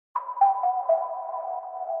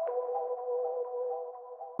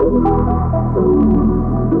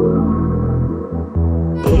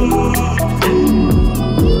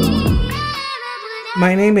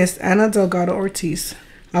My name is Ana Delgado Ortiz.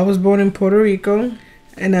 I was born in Puerto Rico,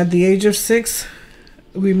 and at the age of 6,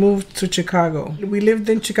 we moved to Chicago. We lived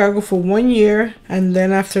in Chicago for 1 year, and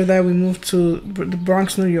then after that we moved to the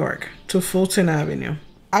Bronx, New York, to Fulton Avenue.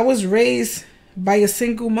 I was raised by a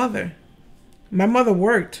single mother. My mother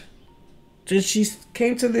worked. She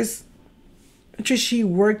came to this country, she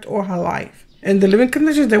worked all her life. And the living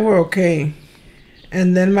conditions, they were okay.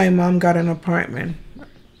 And then my mom got an apartment,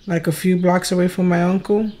 like a few blocks away from my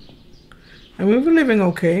uncle. And we were living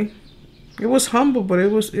okay. It was humble, but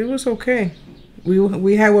it was okay.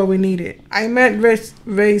 We had what we needed. I met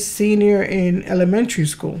Ray Sr. in elementary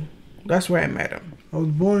school. That's where I met him. I was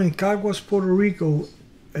born in Caguas, Puerto Rico,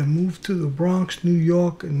 and moved to the Bronx, New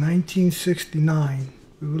York in 1969.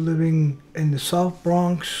 We were living in the South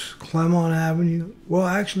Bronx, Claremont Avenue. Well,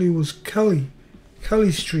 actually, it was Kelly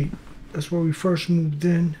Street. That's where we first moved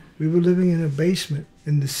in. We were living in a basement.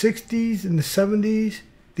 In the 60s and the 70s,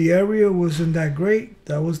 the area wasn't that great.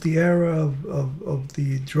 That was the era of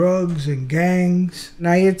the drugs and gangs. And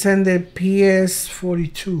I attended PS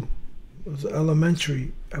 42. It was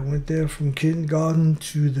elementary. I went there from kindergarten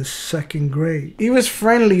to the 2nd grade. He was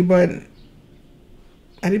friendly, but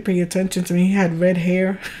I didn't pay attention to him. He had red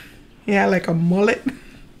hair. He had like a mullet.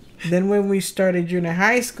 Then when we started junior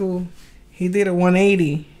high school, he did a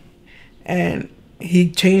 180. And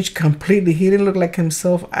he changed completely. He didn't look like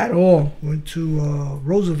himself at all. Went to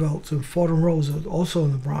Roosevelt's in Fordham Rosa, also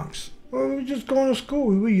in the Bronx. Well, we were just going to school.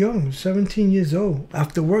 We were young, 17 years old.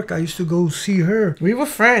 After work, I used to go see her. We were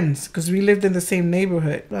friends because we lived in the same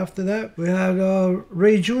neighborhood. After that, we had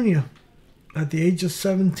Ray Jr. at the age of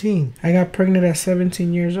 17. I got pregnant at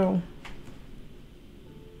 17 years old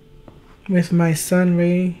with my son,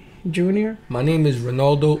 Ray Jr. My name is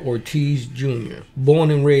Ronaldo Ortiz Jr.,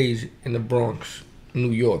 born and raised in the Bronx,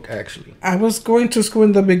 New York, actually. I was going to school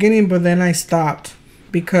in the beginning, but then I stopped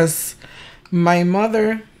because my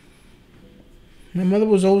mother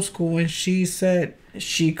was old school, and she said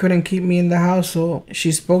she couldn't keep me in the house, so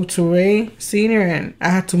she spoke to Ray Sr., and I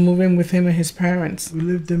had to move in with him and his parents. We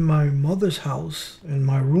lived in my mother's house, in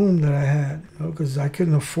my room that I had, because I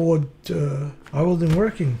couldn't afford, I wasn't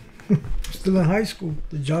working. Still in high school.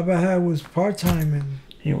 The job I had was part-time, and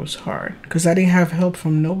it was hard because I didn't have help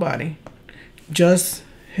from nobody. Just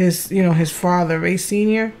his father, Ray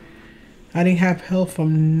Sr. I didn't have help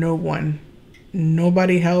from no one.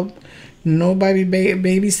 Nobody helped. Nobody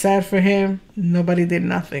babysat for him. Nobody did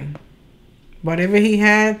nothing. Whatever he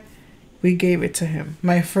had, we gave it to him.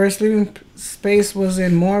 My first living space was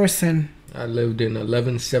in Morrison. I lived in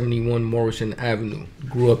 1171 Morrison Avenue.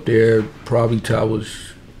 Grew up there probably till I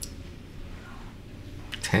was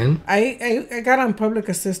 10. I got on public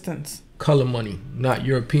assistance. Color money, not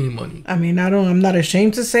European money. I mean, I'm not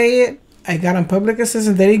ashamed to say it. I got on public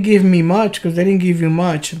assistance. They didn't give me much because they didn't give you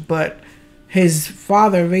much, but his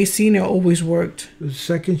father, Ray Sr., always worked. The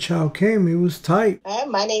second child came, he was tight.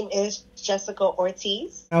 My name is Jessica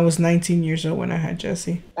Ortiz. I was 19 years old when I had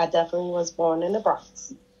Jessie. I definitely was born in the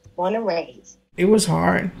Bronx, born and raised. It was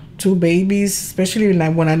hard. 2 babies, especially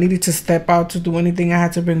like when I needed to step out to do anything, I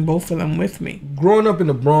had to bring both of them with me. Growing up in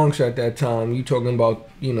the Bronx at that time, you talking about,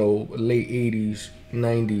 late 80s,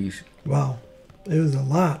 90s. Wow, it was a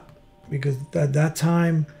lot because at that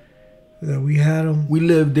time that we had them. We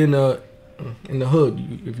lived in the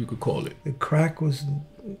hood, if you could call it. The crack was,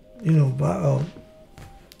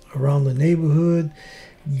 around the neighborhood,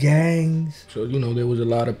 gangs. So, there was a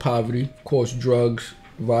lot of poverty, of course, drugs,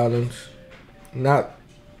 violence. Not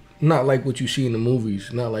like what you see in the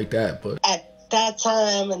movies, not like that, but at that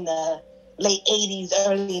time in the late 80s,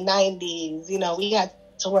 early 90s, we had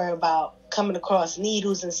to worry about coming across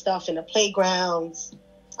needles and stuff in the playgrounds.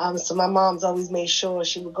 So my mom's always made sure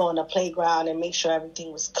she would go on the playground and make sure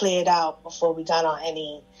everything was cleared out before we got on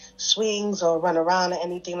any swings or run around or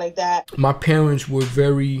anything like that. My parents were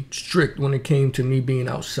very strict when it came to me being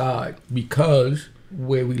outside because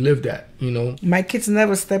where we lived at, My kids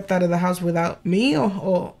never stepped out of the house without me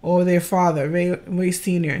or their father, Ray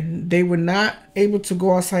Sr. They were not able to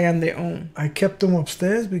go outside on their own. I kept them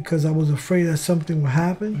upstairs because I was afraid that something would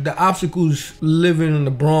happen. The obstacles living in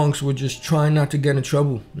the Bronx were just trying not to get in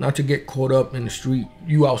trouble, not to get caught up in the street.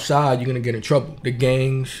 You outside, you're going to get in trouble. The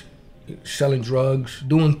gangs, selling drugs,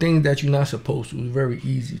 doing things that you're not supposed to. It was very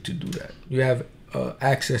easy to do that. You have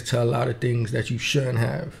access to a lot of things that you shouldn't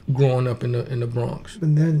have growing up in the Bronx.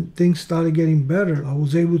 And then things started getting better. I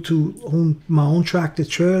was able to own my own tractor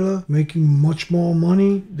trailer, making much more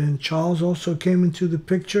money. Then Charles also came into the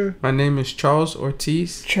picture. My name is Charles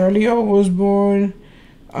Ortiz. Charlie O was born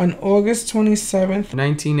On August 27th,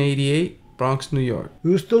 1988, Bronx, New York.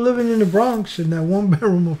 We were still living in the Bronx in that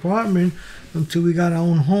one-bedroom apartment until we got our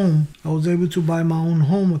own home. I was able to buy my own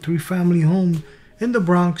home, a 3-family home in the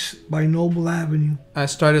Bronx by Noble Avenue. I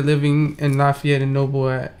started living in Lafayette and Noble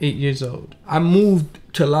at 8 years old. I moved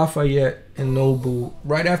to Lafayette and Noble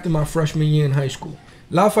right after my freshman year in high school.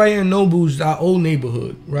 Lafayette and Noble's our old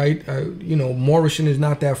neighborhood, right? Morrison is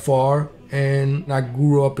not that far, and I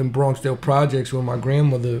grew up in Bronxdale Projects where my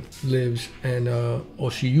grandmother lives, and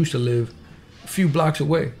or she used to live, a few blocks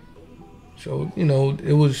away. So,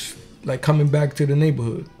 it was like coming back to the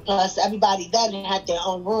neighborhood. Plus, everybody then had their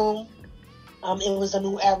own room. It was a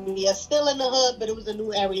new area, still in the hood, but it was a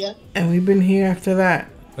new area. and we've been here after that.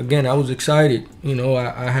 Again, I was excited.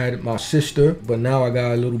 I had my sister, but now I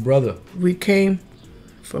got a little brother. We came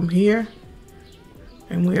from here,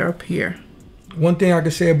 and we're up here. One thing I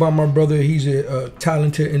can say about my brother, he's a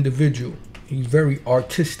talented individual. He's very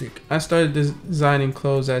artistic. I started designing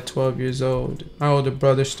clothes at 12 years old. My older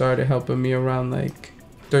brother started helping me around like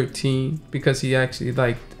 13 because he actually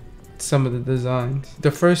liked some of the designs.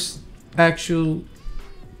 The first actual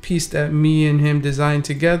piece that me and him designed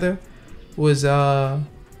together was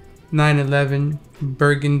 9/11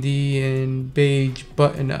 burgundy and beige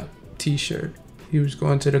button-up t-shirt. He was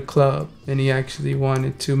going to the club and he actually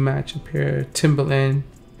wanted to match a pair of Timberland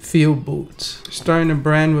field boots. Starting a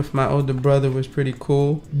brand with my older brother was pretty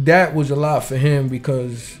cool. That was a lot for him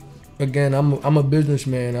because, again, I'm a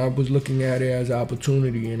businessman. I was looking at it as an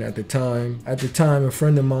opportunity, and at the time, a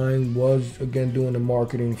friend of mine was, again, doing the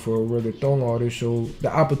marketing for a reggaeton artist. So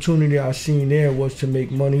the opportunity I seen there was to make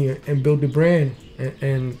money and build the brand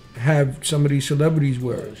and have some of these celebrities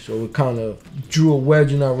wear it. So it kind of drew a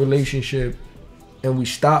wedge in our relationship, and we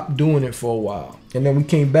stopped doing it for a while. And then we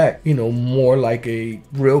came back, more like a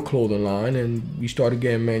real clothing line, and we started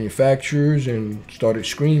getting manufacturers and started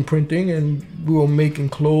screen printing, and we were making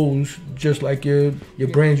clothes just like your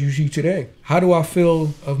brands you see today. How do I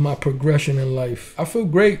feel of my progression in life? I feel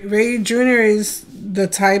great. Ray Jr. is the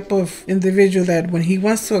type of individual that when he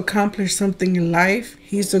wants to accomplish something in life,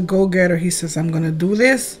 he's a go-getter. He says, I'm going to do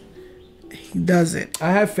this. He does it.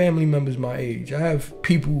 I have family members my age. I have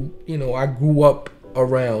people, I grew up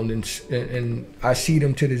around, and I see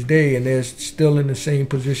them to this day, and they're still in the same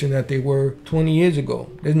position that they were 20 years ago.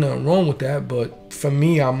 There's nothing wrong with that, but for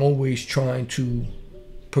me, I'm always trying to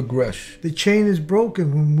progress. The chain is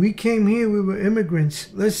broken. When we came here, we were immigrants.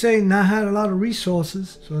 Let's say not had a lot of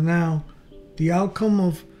resources. So now the outcome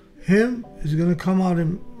of him is going to come out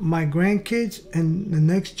in my grandkids and the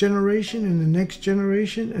next generation and the next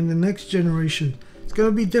generation and the next generation. It's going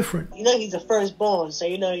to be different. He's a firstborn, so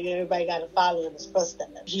everybody got to follow in his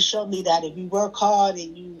footsteps. He showed me that if you work hard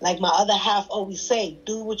and you, like my other half always say,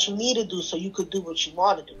 do what you need to do so you could do what you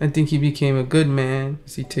want to do. I think he became a good man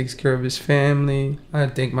because he takes care of his family. I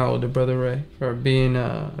thank my older brother Ray for being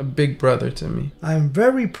a big brother to me. I am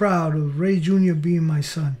very proud of Ray Jr. being my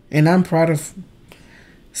son. And I'm proud of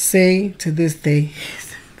say to this day,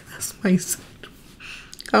 that's my son.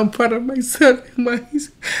 I'm proud of my son and what he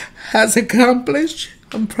has accomplished.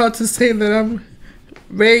 I'm proud to say that I'm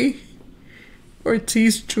Ray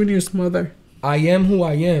Ortiz Jr.'s mother. I am who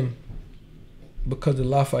I am because of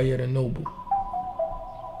Lafayette and Noble.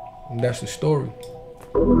 And that's the story.